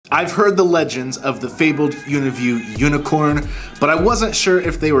I've heard the legends of the fabled Uniview unicorn, but I wasn't sure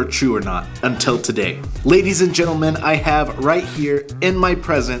if they were true or not until today. Ladies and gentlemen, I have right here in my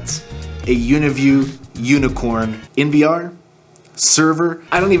presence a Uniview unicorn in VR server.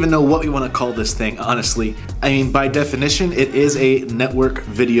 I don't even know what we want to call this thing, honestly. I mean, by definition, it is a network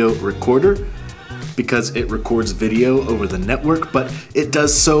video recorder because it records video over the network, but it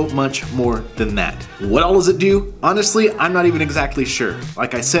does so much more than that. What all does it do? Honestly, I'm not even exactly sure.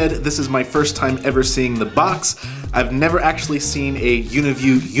 Like I said, this is my first time ever seeing the box. I've never actually seen a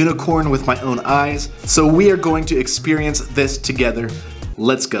Uniview unicorn with my own eyes, so we are going to experience this together.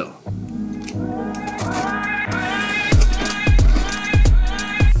 Let's go.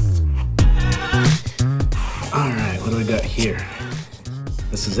 Alright, what do we got here?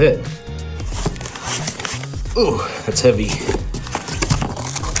 This is it. Ooh, that's heavy.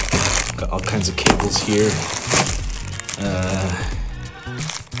 Got all kinds of cables here.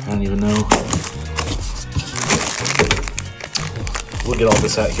 I don't even know. We'll get all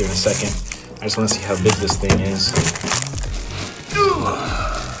this out here in a second. I just want to see how big this thing is.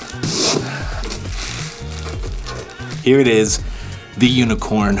 Here it is, the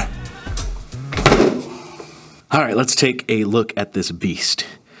unicorn. All right, let's take a look at this beast.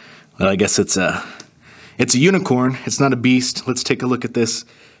 Well, I guess it's a unicorn. It's not a beast. Let's take a look at this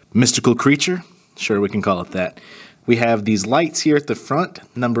mystical creature. Sure, we can call it that. We have these lights here at the front,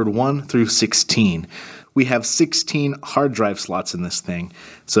 numbered 1 through 16. We have 16 hard drive slots in this thing.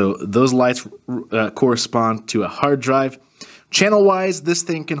 So those lights correspond to a hard drive. Channel-wise, this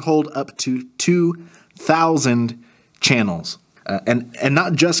thing can hold up to 2,000 channels. And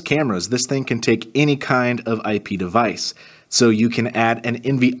not just cameras. This thing can take any kind of IP device. So you can add an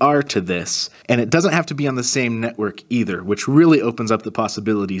NVR to this, and it doesn't have to be on the same network either, which really opens up the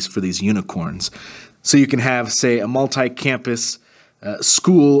possibilities for these unicorns. So you can have, say, a multi-campus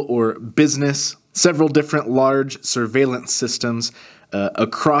school or business, several different large surveillance systems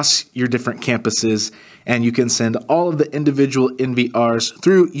across your different campuses, and you can send all of the individual NVRs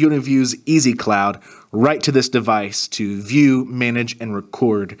through Uniview's Easy Cloud right to this device to view, manage, and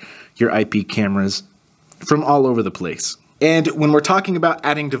record your IP cameras from all over the place. And when we're talking about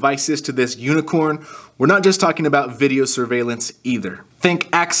adding devices to this unicorn, we're not just talking about video surveillance either. Think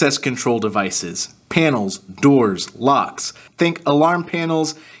access control devices, panels, doors, locks. Think alarm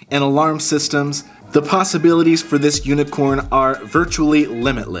panels and alarm systems. The possibilities for this unicorn are virtually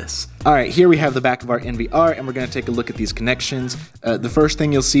limitless. All right, here we have the back of our NVR, and we're gonna take a look at these connections. The first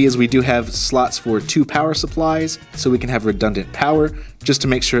thing you'll see is we do have slots for 2 power supplies, so we can have redundant power, just to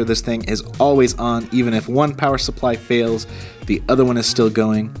make sure this thing is always on. Even if one power supply fails, the other one is still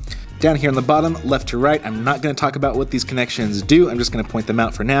going. Down here on the bottom, left to right, I'm not going to talk about what these connections do, I'm just going to point them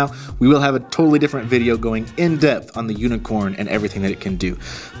out for now. We will have a totally different video going in depth on the unicorn and everything that it can do.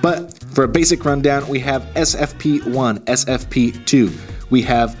 But for a basic rundown, we have SFP1, SFP2. We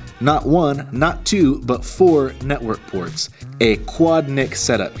have not 1, not 2, but 4 network ports. A quad NIC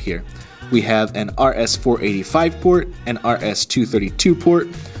setup here. We have an RS485 port, an RS232 port.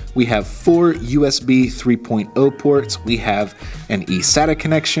 We have 4 USB 3.0 ports. We have an eSATA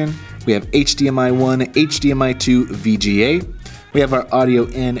connection. We have HDMI 1, HDMI 2, VGA. We have our audio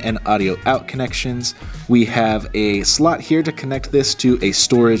in and audio out connections. We have a slot here to connect this to a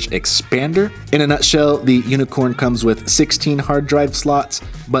storage expander. In a nutshell, the unicorn comes with 16 hard drive slots,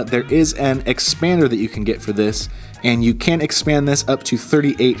 but there is an expander that you can get for this, and you can expand this up to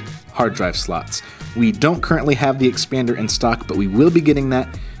 38 hard drive slots. We don't currently have the expander in stock, but we will be getting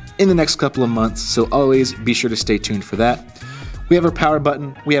that in the next couple of months, so always be sure to stay tuned for that. We have our power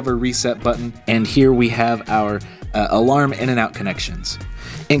button, we have our reset button, and here we have our alarm in and out connections.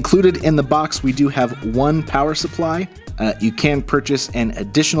 Included in the box, we do have 1 power supply. You can purchase an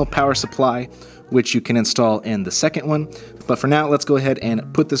additional power supply, which you can install in the second one. But for now, let's go ahead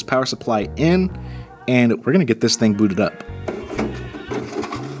and put this power supply in, and we're gonna get this thing booted up.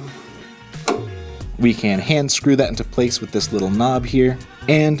 We can hand screw that into place with this little knob here,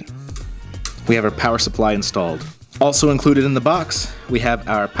 and we have our power supply installed. Also included in the box, we have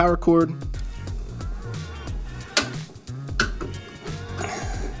our power cord.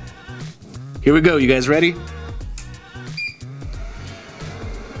 Here we go, you guys ready?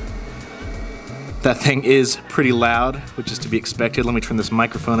 That thing is pretty loud, which is to be expected. Let me turn this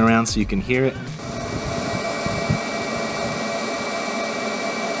microphone around so you can hear it.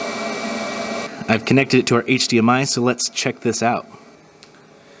 I've connected it to our HDMI, so let's check this out.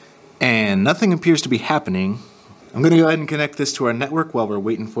 And nothing appears to be happening. I'm gonna go ahead and connect this to our network while we're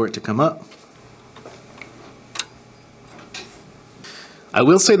waiting for it to come up. I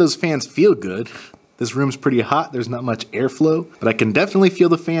will say those fans feel good. This room's pretty hot, there's not much airflow, but I can definitely feel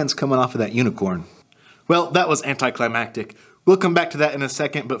the fans coming off of that unicorn. Well, that was anticlimactic. We'll come back to that in a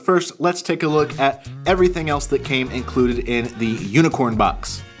second, but first, let's take a look at everything else that came included in the unicorn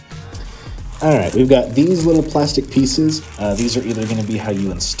box. All right, we've got these little plastic pieces. These are either gonna be how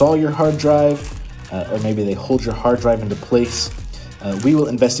you install your hard drive, or maybe they hold your hard drive into place. We will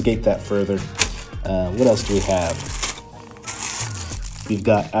investigate that further. What else do we have? We've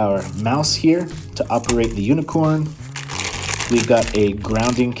got our mouse here to operate the unicorn. We've got a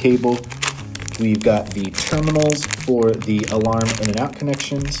grounding cable. We've got the terminals for the alarm in and out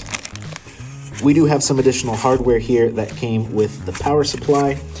connections. We do have some additional hardware here that came with the power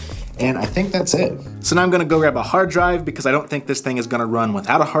supply. And I think that's it. So now I'm gonna go grab a hard drive because I don't think this thing is gonna run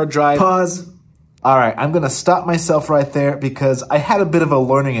without a hard drive. Pause. All right, I'm gonna stop myself right there because I had a bit of a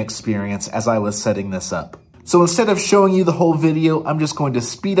learning experience as I was setting this up. So instead of showing you the whole video, I'm just going to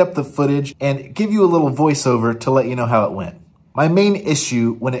speed up the footage and give you a little voiceover to let you know how it went. My main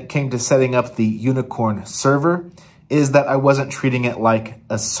issue when it came to setting up the Unicorn server is that I wasn't treating it like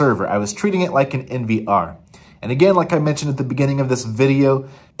a server. I was treating it like an NVR. And again, like I mentioned at the beginning of this video,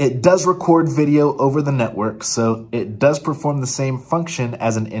 it does record video over the network, so it does perform the same function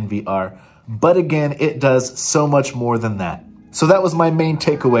as an NVR, but again, it does so much more than that. So that was my main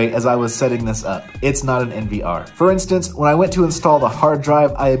takeaway as I was setting this up. It's not an NVR. For instance, when I went to install the hard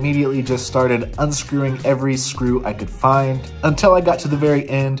drive, I immediately just started unscrewing every screw I could find until I got to the very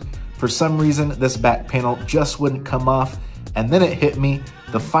end. For some reason, this back panel just wouldn't come off, and then it hit me.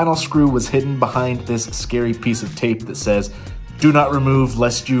 The final screw was hidden behind this scary piece of tape that says, "Do not remove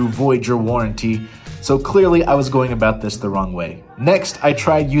lest you void your warranty." So clearly I was going about this the wrong way. Next, I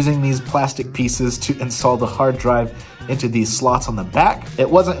tried using these plastic pieces to install the hard drive into these slots on the back. It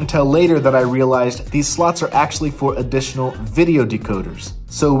wasn't until later that I realized these slots are actually for additional video decoders.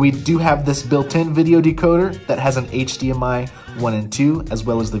 So we do have this built-in video decoder that has an HDMI 1 and 2 as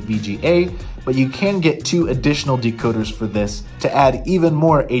well as the VGA, but you can get 2 additional decoders for this to add even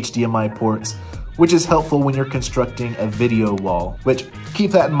more HDMI ports, which is helpful when you're constructing a video wall, which keep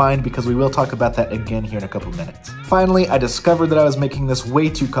that in mind because we will talk about that again here in a couple minutes. Finally, I discovered that I was making this way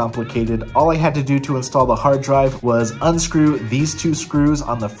too complicated. All I had to do to install the hard drive was unscrew these 2 screws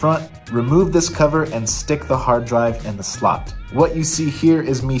on the front, remove this cover, and stick the hard drive in the slot. What you see here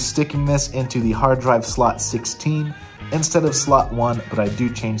is me sticking this into the hard drive slot 16 instead of slot 1, but I do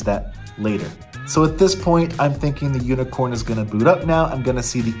change that later. So at this point, I'm thinking the Unicorn is gonna boot up now. I'm gonna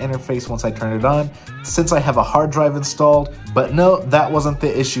see the interface once I turn it on, since I have a hard drive installed. But no, that wasn't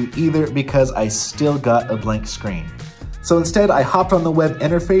the issue either because I still got a blank screen. So instead, I hopped on the web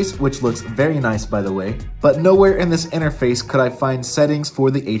interface, which looks very nice by the way, but nowhere in this interface could I find settings for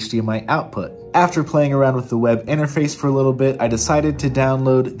the HDMI output. After playing around with the web interface for a little bit, I decided to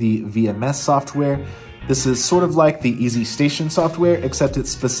download the VMS software. This is sort of like the Easy Station software, except it's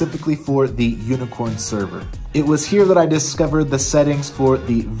specifically for the Unicorn server. It was here that I discovered the settings for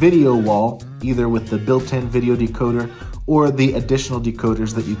the video wall, either with the built-in video decoder or the additional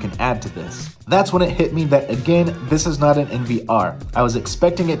decoders that you can add to this. That's when it hit me that, again, this is not an NVR. I was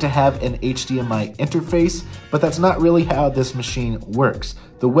expecting it to have an HDMI interface, but that's not really how this machine works.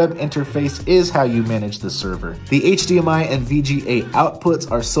 The web interface is how you manage the server. The HDMI and VGA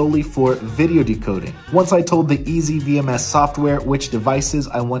outputs are solely for video decoding. Once I told the Easy VMS software which devices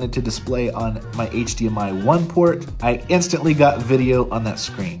I wanted to display on my HDMI 1 port, I instantly got video on that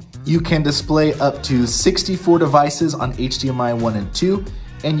screen. You can display up to 64 devices on HDMI 1 and 2,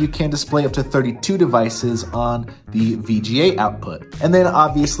 and you can display up to 32 devices on the VGA output. And then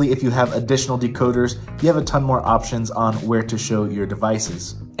obviously if you have additional decoders, you have a ton more options on where to show your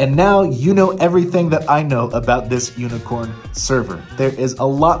devices. And now you know everything that I know about this Unicorn server. There is a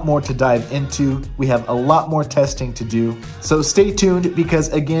lot more to dive into. We have a lot more testing to do. So stay tuned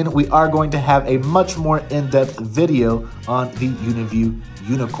because again, we are going to have a much more in-depth video on the Uniview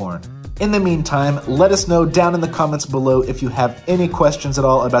Unicorn. In the meantime, let us know down in the comments below if you have any questions at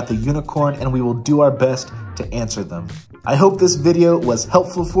all about the Unicorn, and we will do our best to answer them. I hope this video was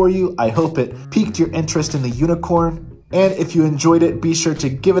helpful for you. I hope it piqued your interest in the Unicorn. And if you enjoyed it, be sure to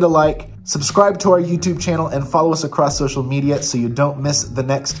give it a like, subscribe to our YouTube channel, and follow us across social media so you don't miss the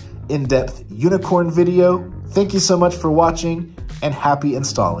next in-depth Unicorn video. Thank you so much for watching, and happy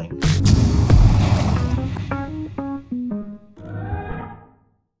installing.